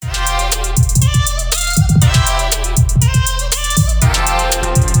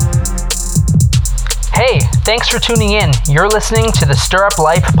Thanks for tuning in. You're listening to the Stir Up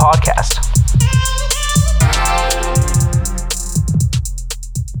Life podcast.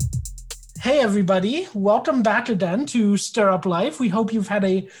 Hey everybody, welcome back again to Stir Up Life. We hope you've had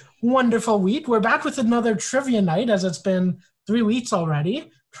a wonderful week. We're back with another trivia night as it's been 3 weeks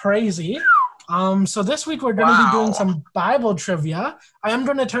already. Crazy. So this week we're going to be doing some Bible trivia. I am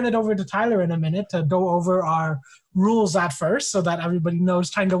going to turn it over to Tyler in a minute to go over our rules at first so that everybody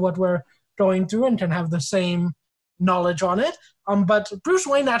knows kind of what we're going through and can have the same knowledge on it. But Bruce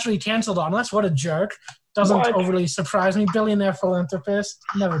Wayne actually canceled on us. What a jerk. Doesn't overly surprise me. Billionaire philanthropist.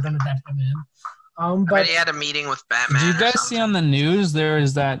 Never gonna let him in. But he had a meeting with Batman. Did you guys see on the news there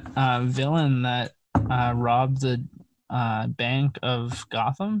is that villain that robbed the bank of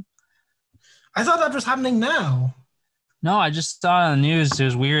Gotham? I thought that was happening now. No, I just saw it on the news. It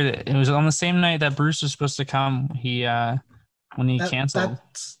was weird. It was on the same night that Bruce was supposed to come. When he canceled.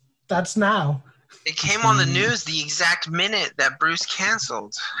 That's now. It came on the news the exact minute that Bruce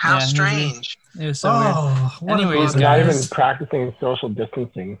canceled. How strange. It was so weird. Anyways, not even practicing social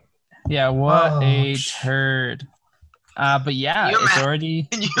distancing. Yeah, what a turd. But yeah, it's already.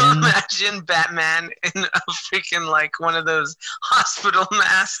 Can you imagine Batman in a freaking like one of those hospital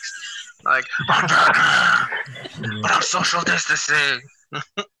masks? Like, but I'm social distancing.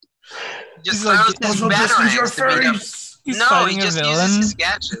 Just like, social distance your face. No, he just uses his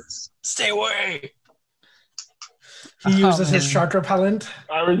gadgets. Stay away. He uses his shark repellent.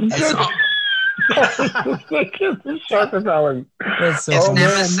 I was his shark repellent. His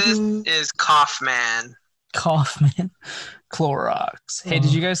nemesis is Kaufman. Kaufman. Clorox. Hey,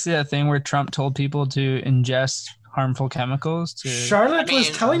 did you guys see that thing where Trump told people to ingest harmful chemicals? Charlotte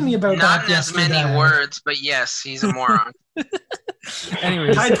was telling me about that yesterday. Not as many words, but yes, he's a moron.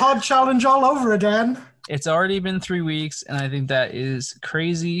 Anyways. iPod challenge all over again. It's already been 3 weeks, and I think that is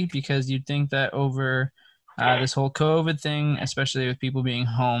crazy because you'd think that over this whole COVID thing, especially with people being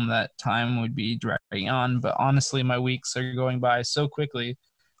home, that time would be dragging on. But honestly, my weeks are going by so quickly.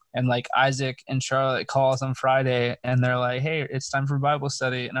 And like Isaac and Charlotte call us on Friday, and they're like, hey, it's time for Bible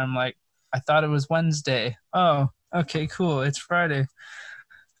study. And I'm like, I thought it was Wednesday. Oh, okay, cool. It's Friday.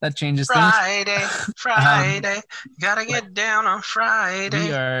 That changes things. Friday. Gotta get down on Friday.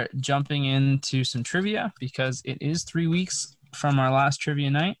 We are jumping into some trivia because it is 3 weeks from our last trivia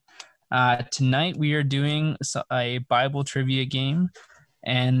night. Tonight we are doing a Bible trivia game,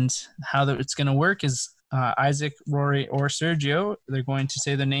 and how it's going to work is Isaac, Rory, or Sergio, they're going to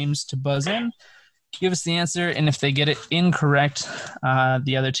say their names to buzz in, give us the answer, and if they get it incorrect,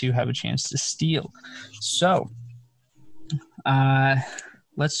 the other two have a chance to steal. So,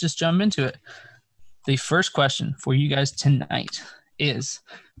 let's just jump into it. The first question for you guys tonight is,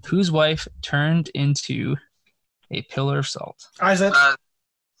 whose wife turned into a pillar of salt? Isaac.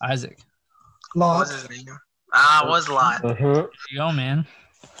 Isaac. Lot. What was his name? It was Lot. There you go, man.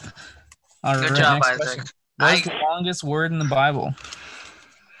 All right, good job, Isaac. Question. What is the longest word in the Bible?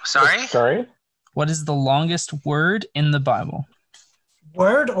 Sorry? What is the longest word in the Bible?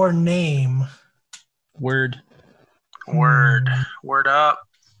 Word or name? Word. Word up.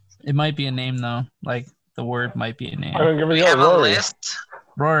 It might be a name, though. Like, the word might be a name. We have a list.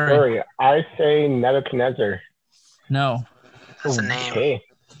 Rory. I say Nebuchadnezzar. No. That's a name. Okay.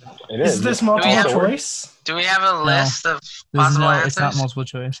 Is this multiple choice? Do we have a list of possible answers? It's not multiple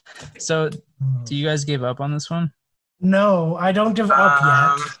choice. So, do you guys give up on this one? No, I don't give up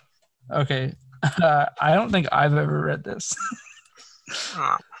yet. Okay. I don't think I've ever read this.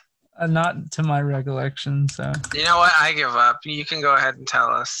 Not to my recollection, so. You know what? I give up. You can go ahead and tell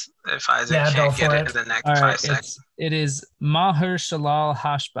us if Isaac can't get it in the next 5 seconds. It is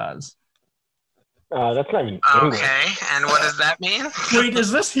Maher-shalal-hash-baz. That's not even English. Okay, and what does that mean? Wait,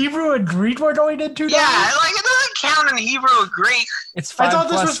 is this Hebrew and Greek we're going into now? Yeah, like it doesn't count in Hebrew or Greek. It's 5 I thought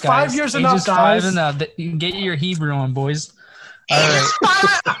this was 5 years enough, guys. 5 enough. You can get your Hebrew on, boys. What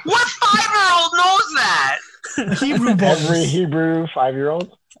 5-year-old knows that? Hebrew boys. Every Hebrew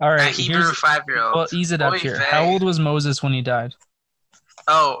 5-year-old? All right. Hebrew 5-year-old. Well, ease it up here. How old was Moses when he died?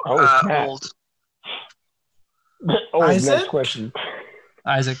 Old. Isaac? Next question.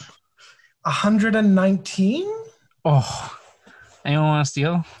 Isaac. 119? Oh. Anyone want to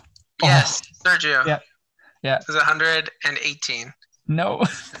steal? Yes, Sergio. Yeah. It was 118. No.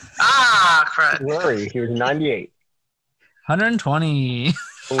 Crud. Rory, he was 98. 120.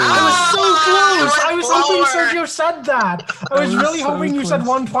 I was so close. I was hoping Sergio said that. I was really hoping you said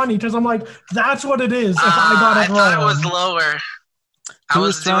 120 because I'm like, that's what it is if I got it wrong. I thought it was lower. Who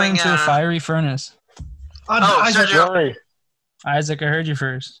was thrown into a fiery furnace? Rory. Isaac, I heard you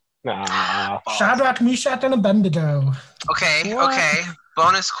first. Nah. Shadrach, Meshach, and Abednego. Okay.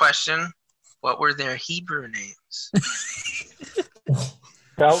 Bonus question. What were their Hebrew names?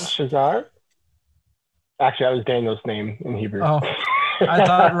 Belshazzar. Actually, that was Daniel's name in Hebrew. Oh, I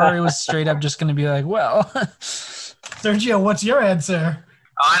thought Rory was straight up just going to be like, well. Sergio, what's your answer?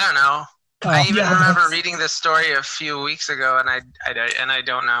 Oh, I don't know. I even yeah, remember that's- reading this story a few weeks ago, and I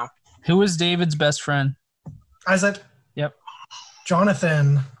don't know. Who was David's best friend? Isaac. Yep.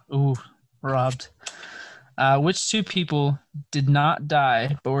 Jonathan. Ooh, robbed. Which two people did not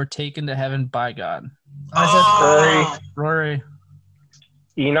die but were taken to heaven by God? Isaac. Oh, Rory.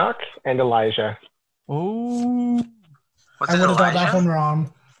 Enoch and Elijah. Oh. was I it would have got that Elijah? one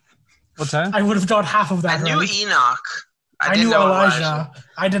wrong. What's that? I would have got half of I that knew right. Enoch. I didn't knew know Elijah.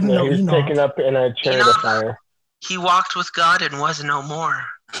 I didn't Yeah, know he was Enoch. taken up in a chariot of Enoch. fire. He walked with God and was no more.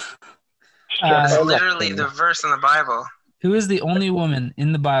 Uh, That's literally the verse in the Bible. Who is the only woman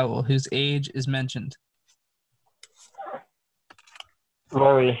in the Bible whose age is mentioned?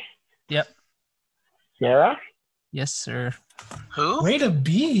 Rory. Yep. Sarah? Yes, sir. Who? Way to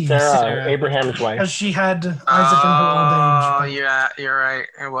be. Sarah, Abraham's wife. Because she had Isaac in her old age. yeah, you're right.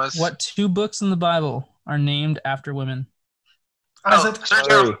 It was. What two books in the Bible are named after women? Isaac.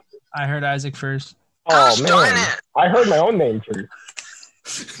 Sergio. Rory. I heard Isaac first. Gosh Oh, darn man. it. I heard my own name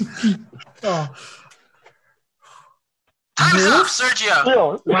first. Oh. Time's Ruth? up, Sergio.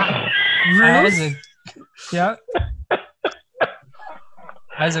 Still. Wow. Ruth? Isaac. Yeah.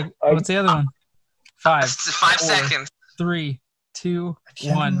 Isaac, what's the other one? 5, It's 5 4, seconds. 3, 2, I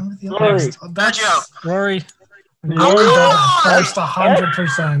can't 1. remember the Rory. others. That's Sergio. Rory. Rory Oh, got come on!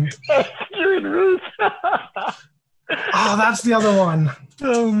 first 100%. Dude, Ruth. Oh, that's the other one.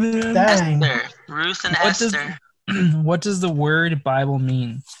 Oh man. Dang. Esther. Ruth and What does- Esther. What does the word Bible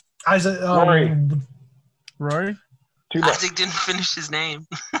mean? Isaac. Rory. Rory? 2 books. Isaac didn't finish his name.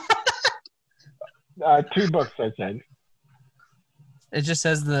 2 books, I said. It just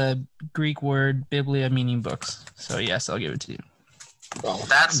says the Greek word biblia meaning books. So yes, I'll give it to you. Well,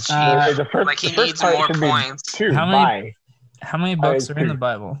 That's cheap. the first, Like, he the first needs part more should be points. 2. How many- How many books are in the 2.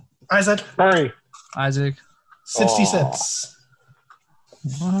 Bible? Isaac. Rory. Isaac. 66.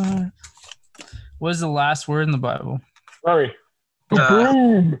 What? What is the last word in the Bible? Rory. Uh,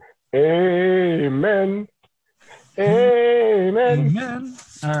 Boom. Amen. Amen. Amen.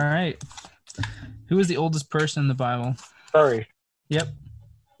 All right. Who is the oldest person in the Bible? Rory. Yep.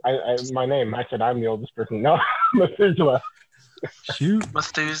 My name. I said I'm the oldest person. No, Methuselah. Shoot.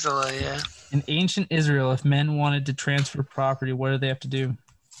 Methuselah, yeah. In ancient Israel, if men wanted to transfer property, what do they have to do?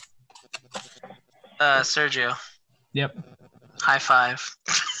 Sergio. Yep. High five.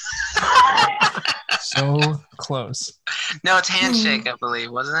 So close. No, it's handshake, I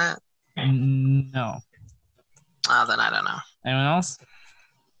believe, wasn't it? No. Oh, then I don't know. Anyone else?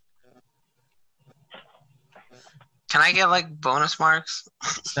 Can I get like bonus marks?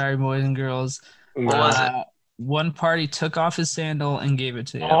 Sorry, boys and girls. What was it? One party took off his sandal and gave it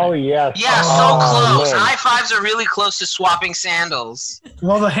to the Oh other. yes. Yeah, Oh, so close. man. High fives are really close to swapping sandals.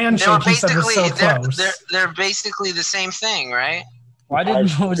 Well, the They were handshake he said was basically so close. they're basically the same thing, right? Why did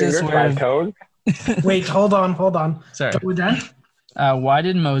 5 Moses fingers, wear? 5 toes. Wait, hold on. Sorry. Go again? Why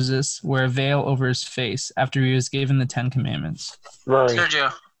did Moses wear a veil over his face after he was given the 10 Commandments? Rory.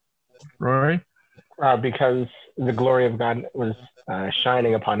 Sergio. Rory? Because the glory of God was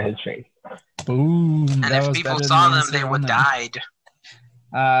shining upon his face. Boom. And that if was people better saw than them, they anything would on died.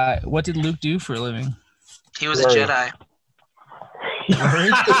 there. What did Luke do for a living? He was a Rory. Jedi.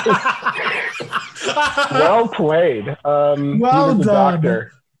 Well played. He Well was a done.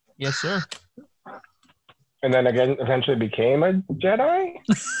 doctor, Yes, sir. and then again, eventually became a Jedi.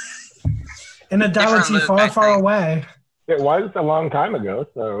 In a galaxy Luke, far, I far think. away. It was a long time ago,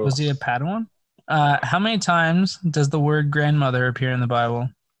 so Was he a Padawan? How many times does the word grandmother appear in the Bible?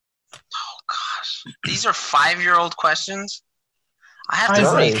 Oh gosh, these are 5-year-old questions. I have to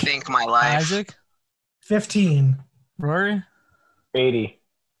Isaac. rethink my life. Isaac? 15. Rory? 80.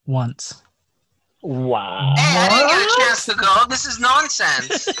 Once. Wow. Hey, I didn't get What? a chance to go. This is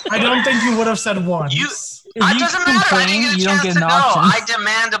nonsense. I don't think you would have said once. You- If It you doesn't matter. I complain, didn't get a you don't chance get to an go. option. I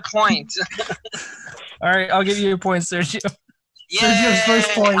demand a point. All right, I'll give you a point, Sergio. Sergio's first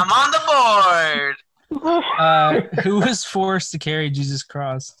Yay, point. I'm on the board. Who was forced to carry Jesus'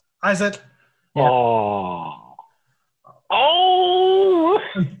 cross? Isaac. Yeah. Oh. Oh.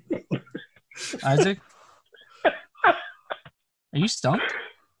 Isaac? Are you stumped?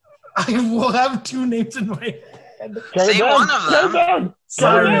 I will have 2 names in my head. Count Say down. one of them. Count down.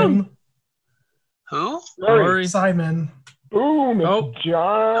 Simon. Who? Rory. Rory. Simon. Boom. It's Oh.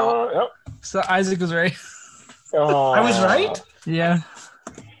 John. Oh. So Isaac was right. Oh. I was right? Yeah.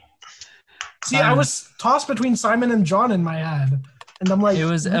 See, I was tossed between Simon and John in my head. And I'm like, It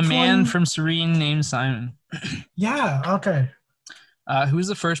was a which man one? from Cyrene named Simon. Yeah. Okay. Who was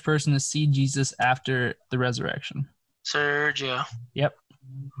the first person to see Jesus after the resurrection? Sergio. Yep.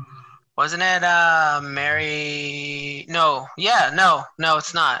 Wasn't it Mary? No. Yeah. No,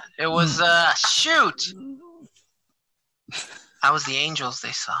 it's not. It was shoot. That was the angels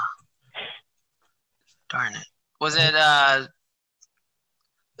they saw. Darn it. Was it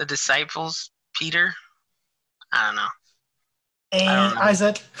the disciples? Peter? I don't know. And don't know.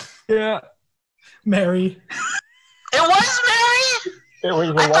 Isaac, Yeah. Mary. It was Mary? It was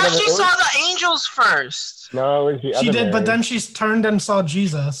the I one thought of the, she it was- saw the angels first. No, it was the other. She did, but Mary. then she turned and saw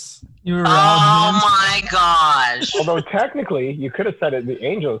Jesus. You were Oh wrong, man. my gosh. Although technically, you could have said it. The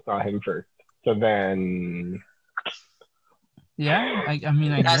angels saw him first. So then, Yeah, I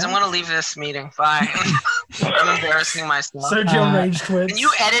mean, I Guys, guess. I'm going to leave this meeting. Bye. I'm embarrassing myself. Sergio rage quits. Can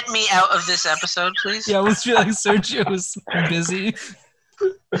you edit me out of this episode, please? Yeah, we'll feel like Sergio was busy.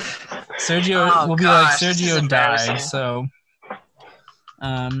 Sergio Oh, will be gosh, like this is Sergio embarrassing. died. So,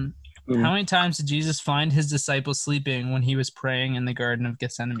 how many times did Jesus find his disciples sleeping when he was praying in the Garden of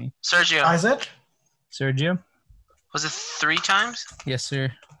Gethsemane? Sergio, Isaac? Sergio? was it 3 times? Yes,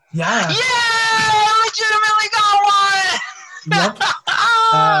 sir. Yeah. Yeah, I legitimately got one. Yep.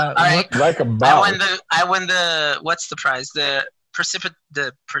 All right, like a I bow. win the what's the prize? The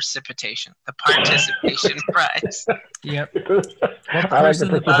participation prize. Yep. I What like the person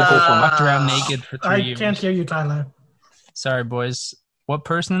in the Bible participation. walked around naked for 3 I years? can't hear you, Tyler. Sorry, boys. What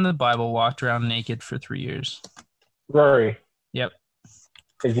person in the Bible walked around naked for 3 years? Rory. Yep.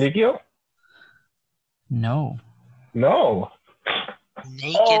 Ezekiel? No. No.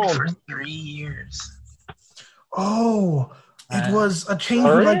 Naked for 3 years. Oh, it was a king who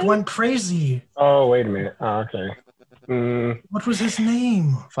Sorry? like went crazy. Oh, wait a minute. Oh, okay. What was his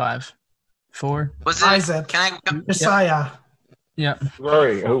name? 5, 4. Was it Isaac. Can I? Josiah. Yep.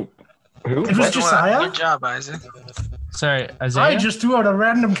 Rory. Who? It was What? Josiah? Good job, Isaac. Sorry, I Isaiah? just threw out a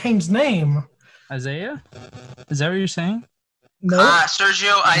random king's name. Isaiah? Is that what you're saying? No.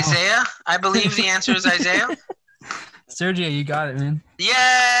 Sergio, Isaiah. I believe the answer is Isaiah. Sergio, you got it, man. Way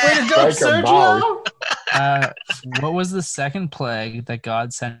Yeah. to go, Like a Sergio! What was the second plague that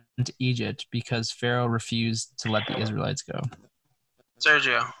God sent to Egypt because Pharaoh refused to let the Israelites go?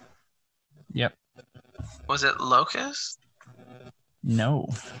 Sergio. Yep. Was it locust? No.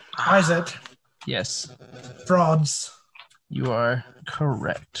 Isaac. Yes. Frauds. You are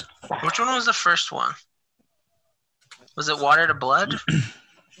correct. Which one was the first one? Was it water to blood?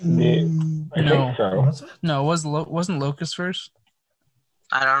 I No. think so. Was it? No, wasn't Locust first?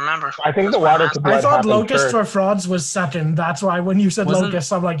 I don't remember. I think That's the my water last- to blood I thought happened locust first. for frauds was second. That's why when you said Wasn't-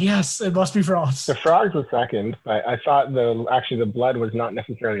 locust, I'm like, yes, it must be frauds. The frogs was second, but I thought the blood was not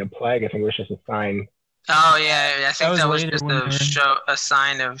necessarily a plague. I think it was just a sign. Oh yeah, I think was that was later just when a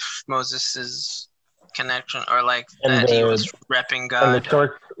sign of Moses's connection, or like And that he the- was repping And God.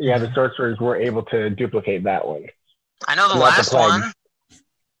 the sorcerers were able to duplicate that one. I know the not the last plague. one,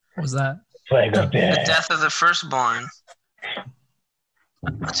 What was that? Plague of the death. death of the firstborn.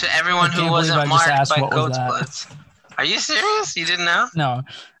 To everyone I who can't believe I wasn't just marked asked by what was goat's that. bloods. Are you serious? You didn't know? No.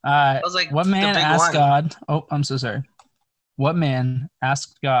 I was like, What the man big asked one. God? Oh, I'm so sorry. What man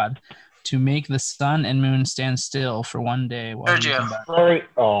asked God to make the sun and moon stand still for one day while he was Sergio. in battle? Sorry.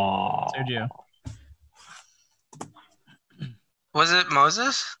 Oh. Sergio. Was it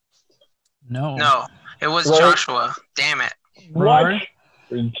Moses? No. No, it was Right. Joshua. Damn it. What? Rory?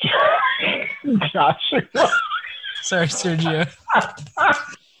 Joshua. Sorry, Sergio.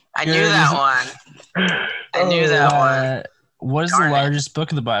 I knew Good. that one. I knew that one. What is Darn the it. largest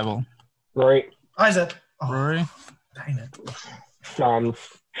book of the Bible? Right. Isaac. Oh, Rory? dang it. Psalms.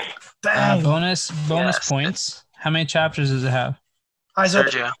 Dang. Bonus Yes. points. How many chapters does it have? Isaac.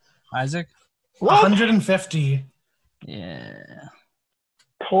 Sergio. Isaac? 150. Yeah.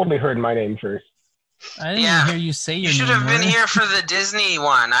 Totally heard my name first. I didn't Yeah. even hear you say You your should name. have been Rory. here for the Disney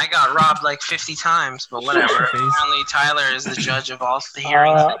one. I got robbed like 50 times, but whatever. Face. Apparently, Tyler is the judge of all the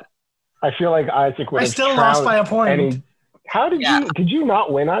hearings. I feel like Isaac would I have still lost by a point. any. How did Yeah. you? Did you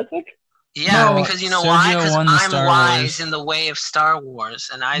not win, Isaac? Yeah, No, because you know why? Sergio Because won the I'm Star wise Wars. in the way of Star Wars,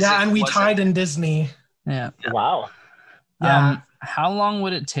 and Isaac Yeah, and we wasn't. tied in Disney. Yeah. Wow. Yeah. How long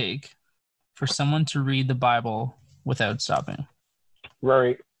would it take for someone to read the Bible without stopping?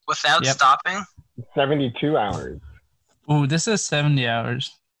 Rory, without Yep. stopping. 72 hours. Ooh, this is 70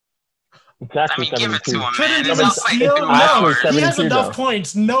 hours. It's I actually mean, give it 72. to him, man. Couldn't It's even not like steal. 2 No, hours. Actually, he has 72 enough though.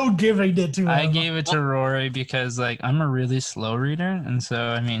 points. No giving it to him. I gave it to Rory because like I'm a really slow reader, and so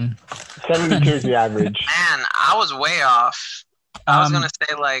I mean, 72 is the average. Man, I was way off. I was Um, gonna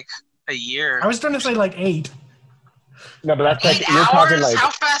say like a year. I was trying to say like 8. No, but that's 8 like you're hours? talking like How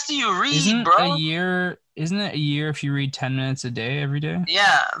fast do you read, Isn't bro? isn't it a year if you read 10 minutes a day every day?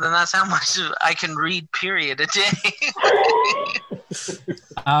 Yeah, then that's how much I can read, period, a day.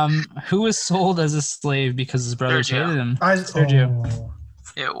 Who was sold as a slave because his brothers Sergio. hated him? I, Sergio. oh.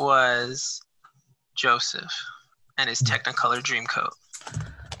 It was Joseph and his Technicolor Dreamcoat.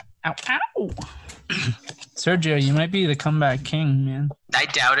 Ow, ow. Sergio, you might be the comeback king, man. I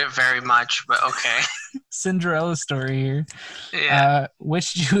doubt it very much, but okay. Cinderella story here. Yeah.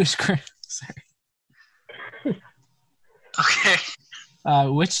 Which Jewish Okay.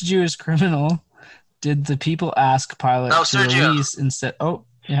 which Jewish criminal did the people ask Pilate Oh, to Sergio. release instead? Oh,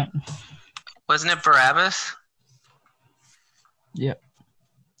 yeah. Wasn't it Barabbas? Yep.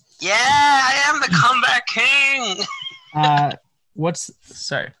 Yeah, I am the comeback king.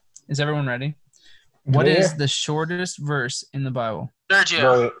 Sorry. Is everyone ready? What is the shortest verse in the Bible? Sergio.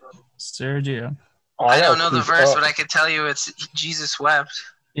 Bro, Sergio. I don't know the verse, but I can tell you it's Jesus wept.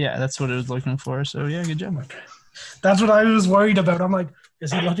 Yeah, that's what I was looking for. So yeah, good job. That's what I was worried about. I'm like,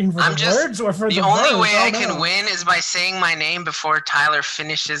 is he looking for I'm the just- words or for the The only verse? way Oh, I no. can win is by saying my name before Tyler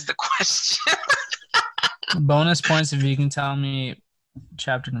finishes the question. Bonus points if you can tell me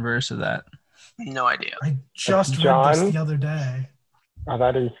chapter and verse of that. No idea. I just read John? this the other day.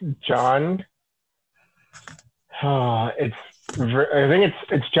 that is John. I think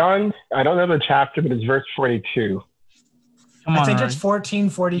it's John. I don't know the chapter, but it's verse 42. Come on, I think Rory. it's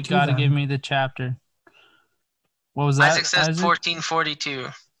 1442. You got to give me the chapter. What was that? Isaac says 1442.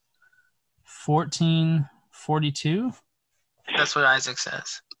 1442. That's what Isaac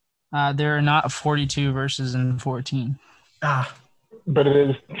says. There are not 42 verses in 14. Ah, But it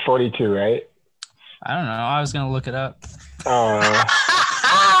is 42, right? I don't know. I was gonna look it up. Oh,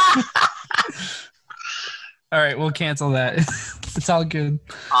 All right, we'll cancel that. It's all good.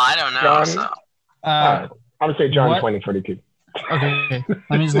 I don't know. John? So. I'm gonna say John what? 2042. Okay,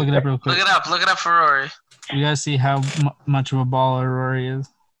 let me just look it up real quick. Look it up. Look it up for Rory. You guys see how much of a baller Rory is.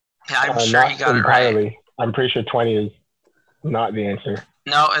 Yeah, I'm sure Not he got it right. entirely. I'm pretty sure 20 is not the answer.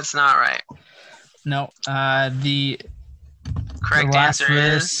 No, it's not right. No, the Correct last answer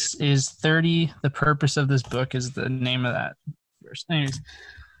verse is 30. The purpose of this book is the name of that verse. Anyways,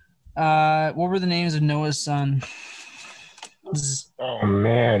 what were the names of Noah's son? Oh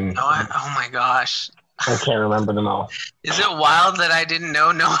man, Oh my gosh. I can't remember them all. Is it wild that I didn't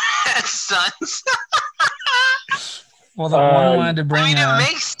know Noah had sons? Well, the one wanted to I bring mean, it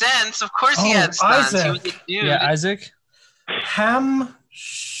makes sense. Of course he Oh, had sons. He Isaac. was a dude. yeah, Isaac. Ham,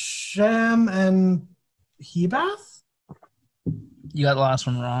 Shem, and Hebath? You got the last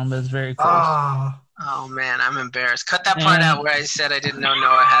one wrong, but it's very close. Ah, Oh man, I'm embarrassed. Cut that part out where I said I didn't know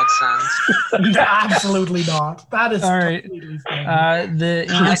Noah had sons. absolutely not. That is All right. completely fine. The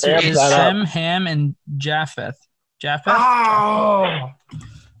answer Amp is that up. Shem, Ham, and Japheth. Japheth? Oh,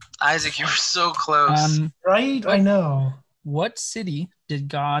 Isaac, you were so close. right? I know. What city did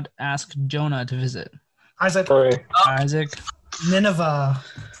God ask Jonah to visit? Isaac, Sorry. Isaac. Nineveh.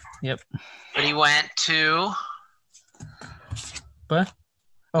 But he went to But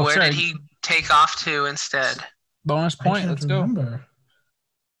oh, where sorry. did he take off to instead? Bonus I point. can't Let's go. remember.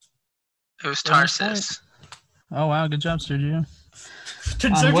 It was Bonus Tarsus. Oh wow, good job, Sergio.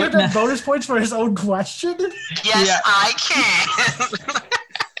 Did On Sergio what get bonus points for his own question? Yes, Yeah. I can.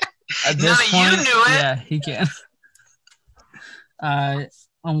 At No, this you point, knew it. Yeah, he can.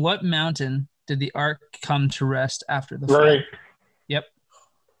 On what mountain did the ark come to rest after the flood? Rory. Yep.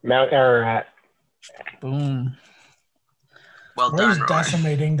 Mount Ararat. Boom. Well Roy's done, Rory.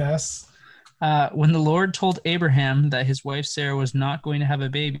 decimating this. When the Lord told Abraham that his wife Sarah was not going to have a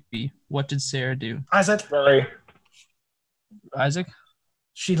baby, what did Sarah do? Isaac, Rory. Isaac?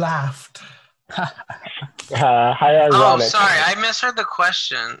 she laughed. High Oh, ironic. sorry, I misheard the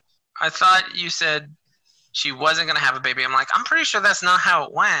question. I thought you said she wasn't gonna have a baby. I'm like, I'm pretty sure that's not how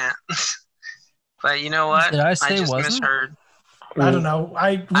it went. But you know what? Did I say just wasn't? misheard. I don't know.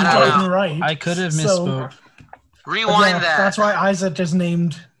 We don't got know. it right. I could have So- misspoke. But Rewind yeah, that. That's why Isaac is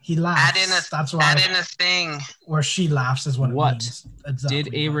named he laughs. Add in a That's why. add in a thing. Or she laughs is what it What means. Exactly.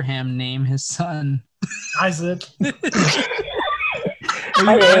 Did Abraham name his son? Isaac.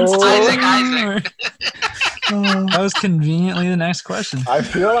 Isaac. That was conveniently the next question. I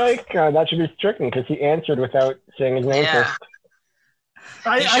feel like that should be stricken because he answered without saying his name Yeah. first.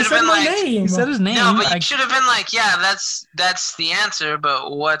 I should've said been my like- name. He said his name. No, but you I- should have been like, yeah, that's the answer,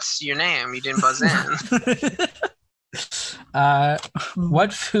 but what's your name? You didn't buzz in.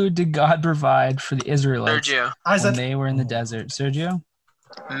 What food did God provide for the Israelites Sergio, when Isaac. they were in the desert? Sergio?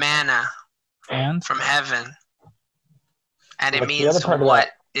 manna And? from heaven. And it What's the means other part of what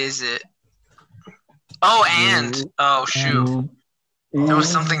is it? Oh, and oh shoot, there was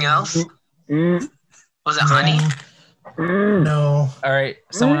something else. Was it honey? No. All right.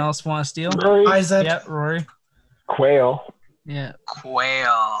 Someone else want to steal? Isaac. Yeah, Rory. Quail. Yeah.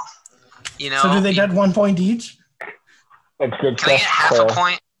 Quail. You know. So do they get 1 point each? That's good Can I stuff. get half Quail. a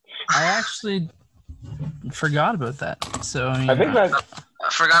point? I actually forgot about that. So I mean, I think that I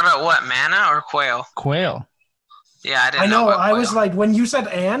forgot about what, manna or quail? quail. Yeah, I didn't I know. about I was quail. like, when you said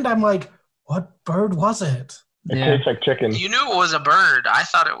 "and," I'm like, what bird was it? it Yeah. tastes like chicken. You knew it was a bird. I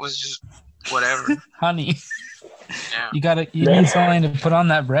thought it was just whatever. Honey. Yeah. You need something to put on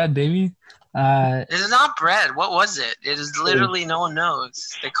that bread, baby. It's not bread. What was it? It is literally no one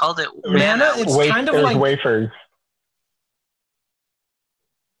knows. They called it Manna, manna. it's kind of it was like wafers.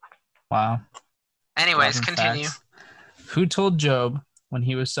 Wow. Anyways, Random continue. facts. Who told Job when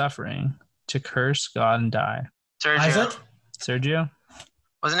he was suffering to curse God and die? Sergio. Isaac. Sergio?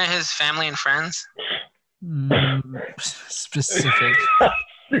 Wasn't it his family and friends? Specific. Oh,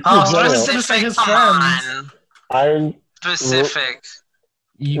 I was gonna say specific. his Come friends. on. I'm Specific.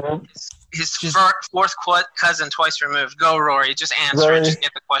 You, His Just- fourth cousin twice removed. Go, Rory. Just answer Rory. it. Just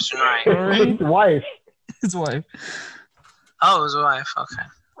get the question right. Rory, wife. his wife. Oh, his wife.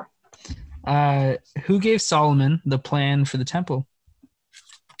 Okay. Who gave Solomon the plan for the temple?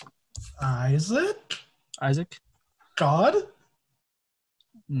 Isaac. Isaac? God.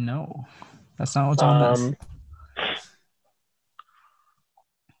 No. That's not what's on this.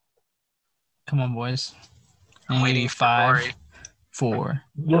 Come on, boys. I'm waiting for 5, Rory. 4,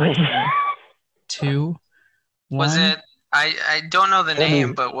 I 2, 1. Was it? I don't know the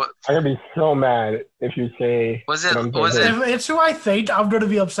name, but what gotta be so mad if you say. was it? what I'm Was thinking. it? If it's who I think, I'm gonna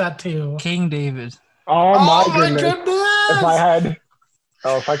be upset too. King David? Oh my Oh my goodness! goodness!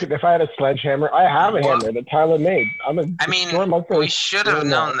 If I had a sledgehammer, I have a hammer that Tyler made. I mean, we should have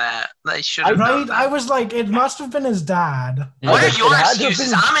known that. They should have known Right? that. I was like, it must have been his dad. What are It your had to have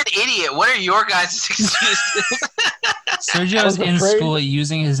excuses? been- I'm an idiot. What are your guys' excuses? Sergio's was in afraid- school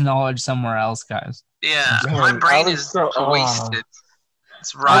using his knowledge somewhere else, guys. Yeah, Man, my brain I was is so- wasted.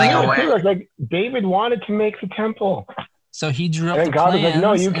 It's rotting I away. was like, David wanted to make the temple. So he drew up And the God was plans, like,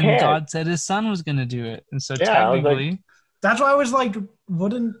 "No, you and can't." God said his son was going to do it. And so Yeah, I was like- technically, That's why I was like,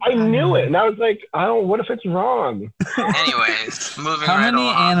 wouldn't I knew it, and I was like, what if it's wrong? Anyways, moving how right many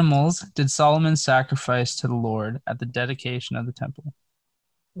along. animals did Solomon sacrifice to the Lord at the dedication of the temple?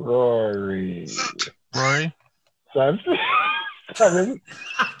 Rory. Rory? 7. 7.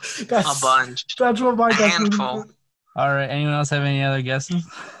 That's, A bunch. That's what my A guess handful. was. All right. Anyone else have any other guesses?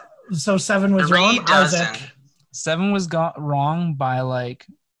 So 7 was 3 wrong. dozen. Isaac. 7 was wrong by like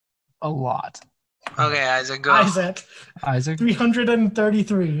a lot. Okay, Isaac, go. Isaac. Isaac,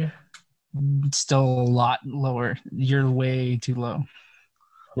 333. still a lot lower. You're way too low.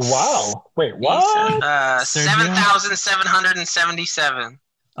 Wow. Wait, what? Sergio? 7,777.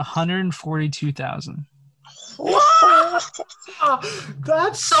 142,000.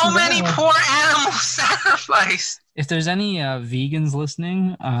 That's So many small. poor animals sacrificed. If there's any vegans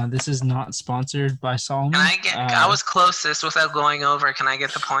listening, this is not sponsored by Solomon. Can I get? I was closest without going over. Can I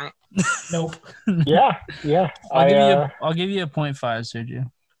get the point? Nope. Yeah. I'll give you a 0.5,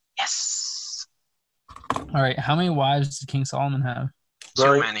 Sergio. Yes. All right. How many wives did King Solomon have? Too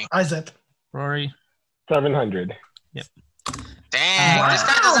Rory. many. Isaac. Rory? 700. Dang, this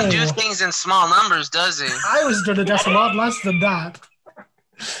guy doesn't do Wow. things in small numbers, does he? I was gonna guess a lot less than that.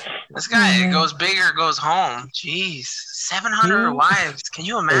 This guy goes big or goes home. Jeez, 700 wives. Can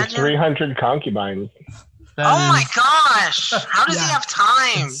you There's imagine? 300 concubines. That Oh my is- gosh! How does he Yeah. have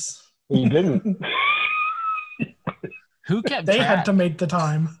time? It's- He didn't. Who kept They track? had to make the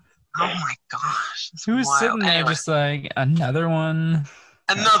time. Oh my gosh! That's Who was wild. sitting there Anyway, just like another one?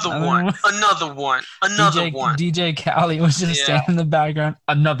 another one, another one, another one. DJ Khaled was just Yeah. standing in the background.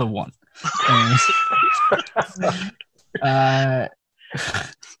 Another one. Anyways.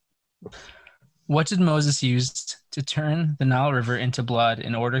 What did Moses use to turn the Nile River into blood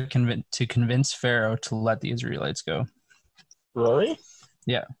in order to convince Pharaoh to let the Israelites go? Rory?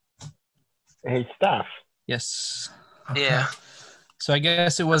 Yeah. Hey, staff. Yes. Yeah, So I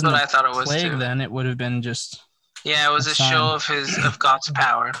guess it that's wasn't what I a thought it was plague too. then. It would have been just Yeah, it was a Sign. show of God's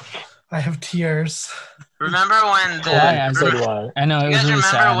power. I have tears. Remember when the Why, Isaac? So do I. I know it you was guys really remember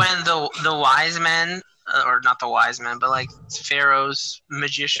sad. when the wise men, or not the wise men, but like Pharaoh's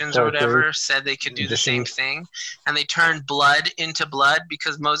magicians or Sorcerers. whatever, said they could do the same Magicians. thing, and they turned blood into blood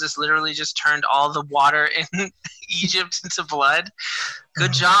because Moses literally just turned all the water in Egypt into blood.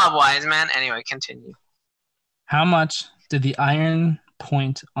 Good job, wise man. Anyway, continue. How much did the iron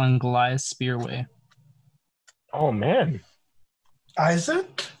point on Goliath's spear weigh? Oh, man.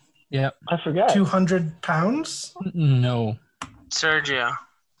 Isaac? Yep. I forget. 200 pounds? No. Sergio.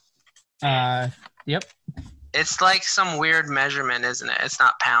 Yep. It's like some weird measurement, isn't it? It's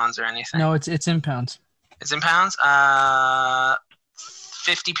not pounds or anything. No, it's in pounds. It's in pounds?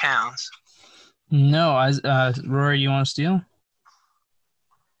 50 pounds. No, Rory, you want to steal?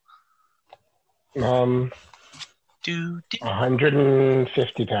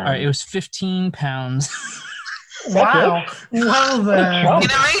 150 pounds. All right, it was 15 pounds. Wow. Well then. Jump.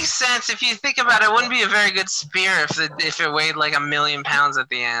 It makes sense. If you think about it, it wouldn't be a very good spear if it weighed like 1,000,000 pounds at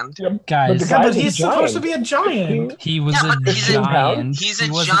the end. Guys, the Yeah, but guy's a he's supposed to be a giant. 15 he was Yeah, a but he's a- giant. He's He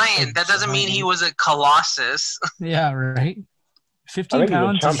a wasn't giant. That doesn't mean he giant. was a colossus. Yeah, right. I 15 think he's a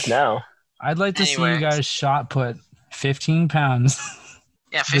pounds. chump now. I'd like to see you Anyways. guys shot put 15 pounds.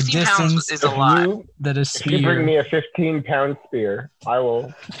 Yeah, 15 pounds distance is a lot. That a If you bring spear. me a 15-pound spear, I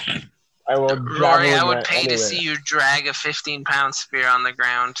will Rory, I javelin would that pay to anywhere. see you drag a 15-pound spear on the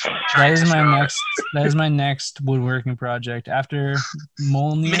ground. That trying is to my throw it. next. That is my next woodworking project. After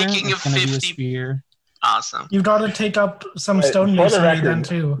Mjolnir, Making it's a gonna be a 50 spear. Awesome. You've got to take up some Wait, stone for the masonry then record,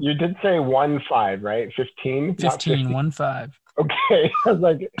 too. You did say 1.5, right? 15? 15, Not 50. 1-5. Okay. I was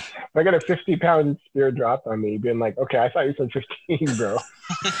like, if I got a 50-pound spear dropped on me, being like, okay, I thought you said 15, bro.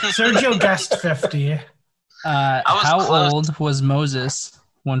 Sergio guessed 50. was How close. old was Moses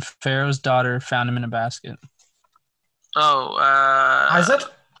when Pharaoh's daughter found him in a basket? Oh, Isaac?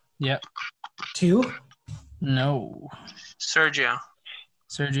 Yep. 2? No. Sergio.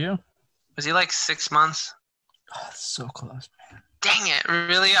 Sergio? Was he like 6 months? Oh, that's so close. Dang it,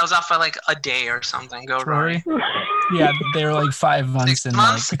 really? I was off by like a day or something. Go, Rory. Rory? Yeah, they were like 5 months 6 in.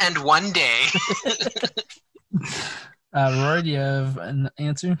 months Like, and 1 day. Rory, do you have an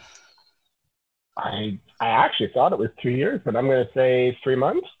answer? I actually thought it was 2 years, but I'm going to say 3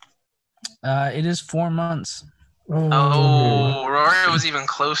 months. It is 4 months. Oh, Rory was even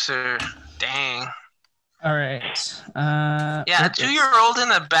closer. Dang. All right. Yeah, a 2-year-old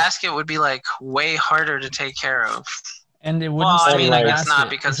in a basket would be like way harder to take care of. And it wouldn't Well, stay I mean, in the I guess basket. not,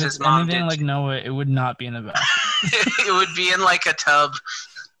 because If his it's mom anything did like too. Noah, it would not be in the basket. It would be in like a tub.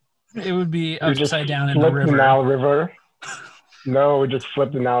 It would be You just upside down in the flip the river. Nile River. No, we just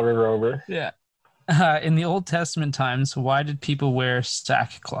flip the Nile River over. Yeah. In the Old Testament times, why did people wear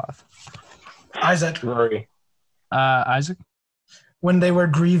sackcloth? Isaac, Rory. Isaac? when they were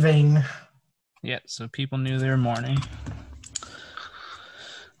grieving. Yeah, so people knew they were mourning.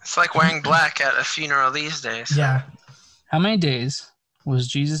 It's like wearing black at a funeral these days. Yeah. How many days was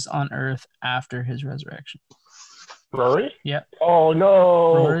Jesus on earth after his resurrection? Rory? Yep. Oh,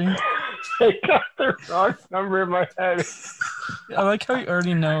 no. Rory? I got the wrong number in my head. I like how he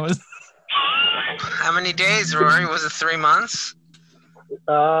already knows. How many days, Rory? Was it 3 months?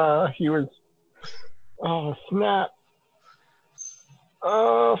 He was, oh, snap.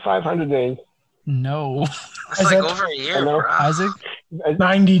 500 days. No. It's like Isaac? over a year, I know. bro. Isaac?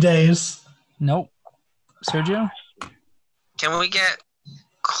 90 days. Nope. Sergio? Can we get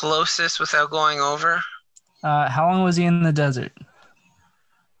closest without going over? How long was he in the desert?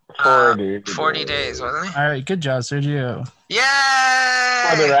 40 days, wasn't he? All right, good job, Sergio.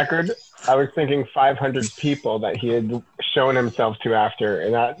 For the Yay! record, I was thinking 500 people that he had shown himself to after,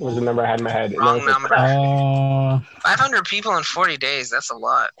 and that was the number I had in my head. And Wrong I was like, number. crap. Oh, 500 people in 40 days. That's a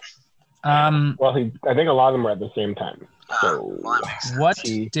lot. Well, I think a lot of them were at the same time. So, Well, that makes sense. what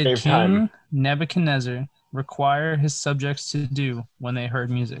He did saved King time. Nebuchadnezzar require his subjects to do when they heard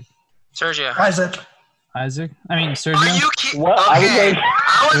music? Sergio. Isaac. Isaac? I mean, Are Sergio? you kidding? What? Okay.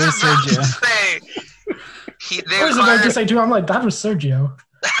 I It was was about to Sergio. say. They I was about to required, say too, I'm like, that was Sergio.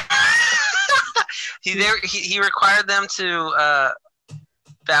 he required them to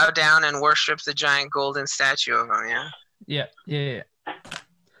bow down and worship the giant golden statue of him, yeah? Yeah.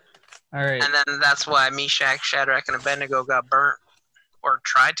 All right. And then that's why Meshach, Shadrach, and Abednego got burnt, or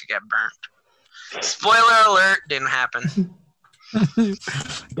tried to get burnt. Spoiler alert, didn't happen. Double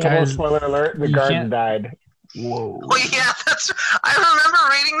Guys, spoiler alert, the you guards can't- died. whoa. Well, yeah, I remember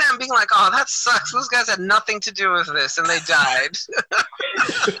reading that and being like, oh, that sucks. Those guys had nothing to do with this, and they died.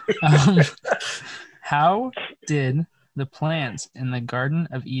 How did the plants in the Garden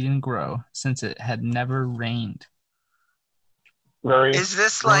of Eden grow since it had never rained? Rory, Is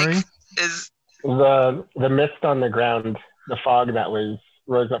this Rory? like, is, the mist on the ground, the fog that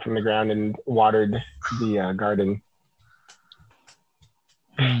rose up from the ground and watered the garden.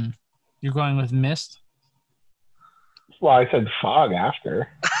 You're going with mist? Well, I said fog after.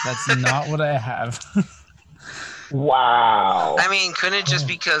 That's not what I have. Wow. I mean, couldn't it just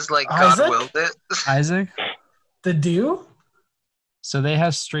because, like, God Isaac? willed it? Isaac? The dew? So they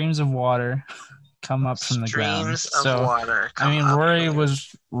have streams of water come up from the ground. Streams of So, water. I mean, come up Rory from-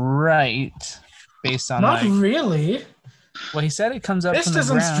 was right based on Not like. really. Well, he said it comes up This from the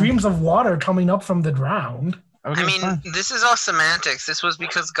isn't ground. streams of water coming up from the ground. Okay, I mean, fine. this is all semantics. This was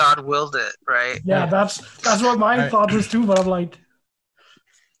because God willed it, right? Yeah, that's what my Alright. thought was too. But I'm like,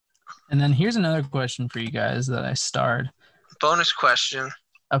 And then here's another question for you guys that I starred. Bonus question.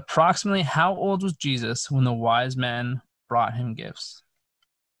 Approximately how old was Jesus when the wise men brought him gifts?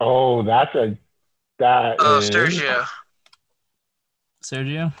 Oh, that Oh, is Sergio.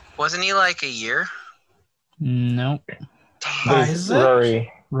 Sergio? Wasn't he like a year? Nope. Dang. Isaac?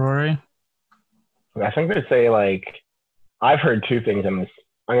 Rory. Rory? I think they say like I've heard two things on this.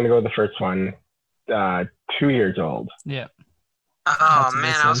 I'm gonna go with the first one. 2 years old. Yeah. Oh, That's what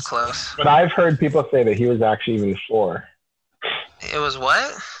man, this I was is. close. But I've heard people say that he was actually even 4. It was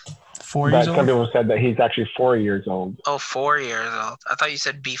what? 4 But years some old? people said that he's actually 4 years old. Oh, 4 years old. I thought you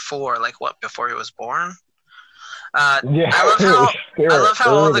said before, like what, before he was born? Yeah, I love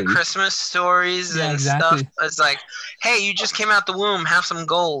how all the early. Christmas stories Yeah, and exactly. stuff, it's like, hey, you just came out the womb, have some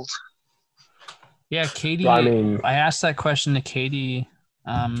gold. Yeah, Katie. Well, I mean, I asked that question to Katie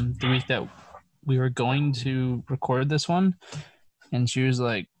the week that we were going to record this one, and she was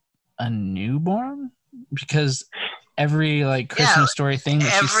like, "A newborn?" Because every like Christmas Yeah, story thing that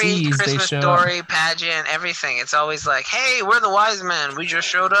she Every sees, they Christmas show. story, pageant, everything. It's always like, hey, we're the wise men. We just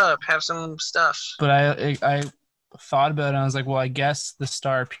showed up. Have some stuff. But I thought about it, and I was like, well, I guess the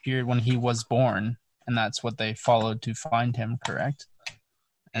star appeared when he was born, and that's what they followed to find him, correct?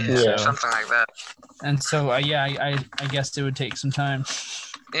 And Yeah. so, Something like that. I guess it would take some time.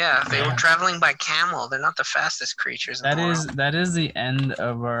 Yeah, they Yeah. were traveling by camel. They're not the fastest creatures in the world. That is the end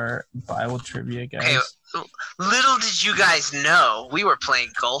of our Bible trivia, guys. Hey, little did you guys know, we were playing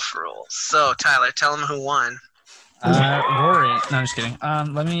golf rules. So, Tyler, tell them who won. Rory. No, I'm just kidding.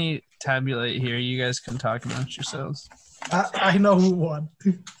 Let me tabulate here. You guys can talk amongst yourselves. I know who won.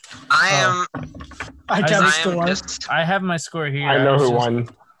 I Oh. am. I Isaac- can I am score. just. I have my score here. I know was who just- won.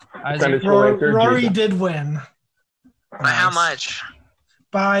 Isaac, Send us full answer. Rory Jesus. did win. By how Nice.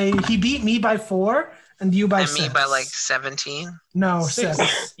 much? He beat me by 4 and you by And 6. me by like 17. No, 6.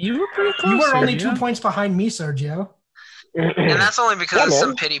 6. You were pretty close. You were only Sergio. 2 points behind me, Sergio. And that's only because Yeah, of man.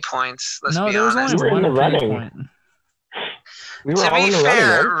 some pity points. Let's No, be there was honest. only You were in one the pity running. point. We were To all be in the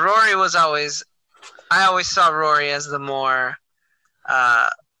fair, running, man. Rory was always. I always saw Rory as the more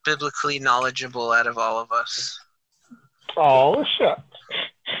biblically knowledgeable out of all of us. Oh, shit.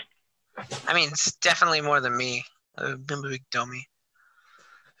 I mean, it's definitely more than me. I'm a big dummy.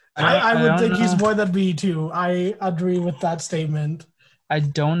 I would don't think he's know. more than me, too. I agree with that statement. I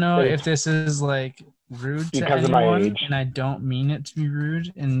don't know It's if this is like rude to because of my anyone, age. and I don't mean it to be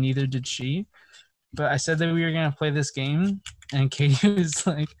rude, and neither did she. But I said that we were gonna play this game, and Katie was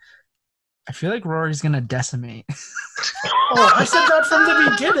like, "I feel like Rory's gonna decimate." Oh, I said that from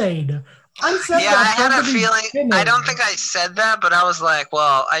the beginning. I said Yeah, I that had a from the feeling. beginning. I don't think I said that, but I was like,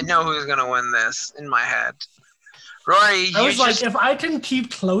 well, I know who's going to win this in my head. Rory, I you was like, just. if I can keep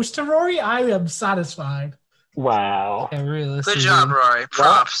close to Rory, I am satisfied. Wow. Yeah, realistically. Good job, Rory.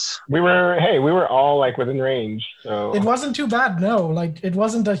 Props. We were all like within range. So It wasn't too bad, no. Like, it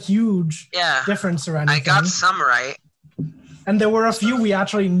wasn't a huge Yeah. difference or I anything. got some right. And there were a few we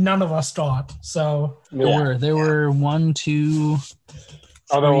actually none of us got. So yeah. There were 1, 2.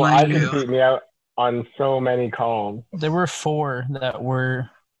 Although Three. Isaac beat me out on so many calls. There were 4 that were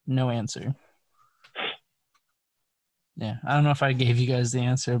no answer. Yeah, I don't know if I gave you guys the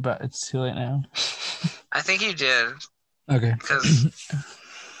answer, but it's too late now. I think you did. Okay. Because,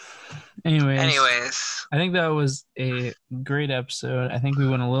 Anyways, I think that was a great episode. I think we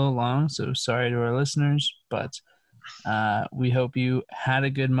went a little long, so sorry to our listeners, but we hope you had a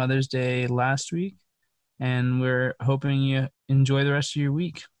good Mother's Day last week, and we're hoping you enjoy the rest of your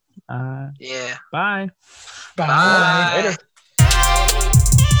week. yeah. Bye. bye. Bye. Later.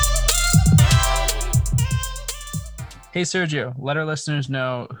 Hey, Sergio, let our listeners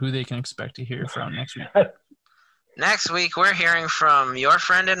know who they can expect to hear from next week. Next week, we're hearing from your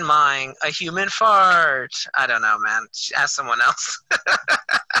friend and mine, a human fart. I don't know, man. Ask someone else.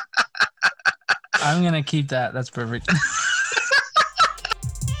 I'm going to keep that. That's perfect.